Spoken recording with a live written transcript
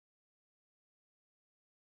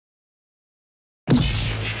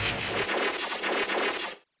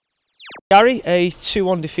Gary, a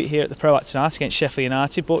 2-1 defeat here at the Pro tonight against Sheffield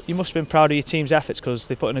United, but you must have been proud of your team's efforts because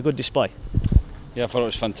they put in a good display. Yeah, I thought it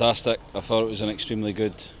was fantastic. I thought it was an extremely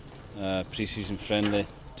good pre-season friendly.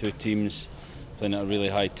 Two teams playing at a really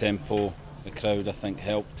high tempo. The crowd, I think,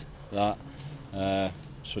 helped that.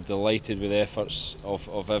 So delighted with the efforts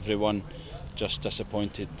of everyone. Just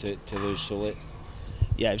disappointed to lose so late.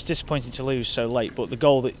 Yeah, it was disappointing to lose so late, but the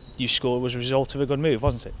goal that you scored was a result of a good move,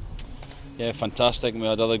 wasn't it? Yeah, fantastic. We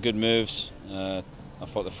had other good moves. I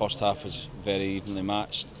thought the first half was very evenly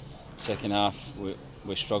matched. Second half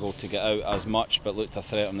we struggled to get out as much, but looked a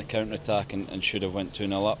threat on the counter-attack and should have went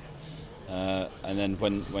 2-0 up. And then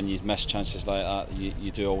when you miss chances like that, you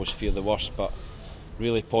do always fear the worst. But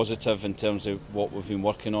really positive in terms of what we've been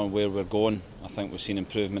working on, where we're going. I think we've seen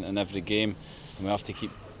improvement in every game, and we have to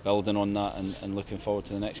keep building on that and looking forward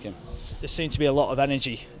to the next game. There seemed to be a lot of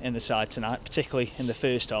energy in the side tonight, particularly in the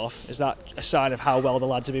first half. Is that a sign of how well the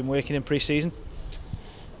lads have been working in pre-season?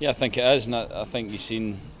 Yeah, I think it is, and I think you've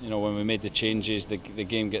seen, when we made the changes, the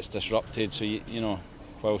game gets disrupted. So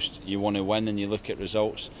whilst you want to win and you look at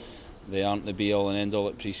results, they aren't the be-all and end-all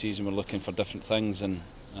at pre-season. We're looking for different things, and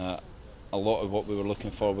a lot of what we were looking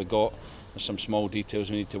for we got. There's some small details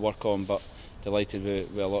we need to work on, but delighted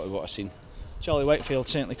with a lot of what I've seen. Charlie Wakefield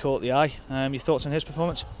certainly caught the eye. Your thoughts on his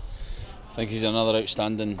performance? I think he's another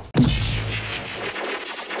outstanding